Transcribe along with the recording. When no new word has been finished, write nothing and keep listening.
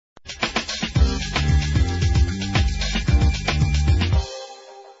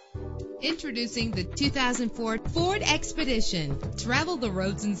Introducing the 2004 Ford Expedition. Travel the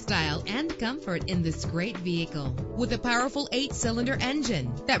roads in style and comfort in this great vehicle. With a powerful 8-cylinder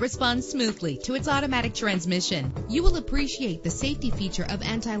engine that responds smoothly to its automatic transmission, you will appreciate the safety feature of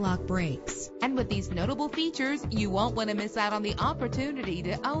anti-lock brakes. And with these notable features, you won't want to miss out on the opportunity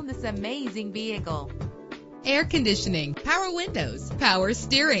to own this amazing vehicle. Air conditioning, power windows, power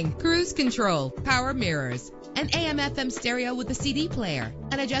steering, cruise control, power mirrors, an AM/FM stereo with a CD player,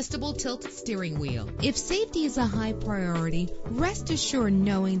 an adjustable tilt steering wheel. If safety is a high priority, rest assured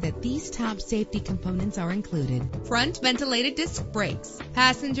knowing that these top safety components are included. Front ventilated disc brakes,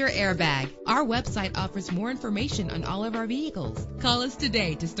 passenger airbag. Our website offers more information on all of our vehicles. Call us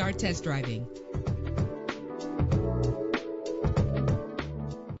today to start test driving.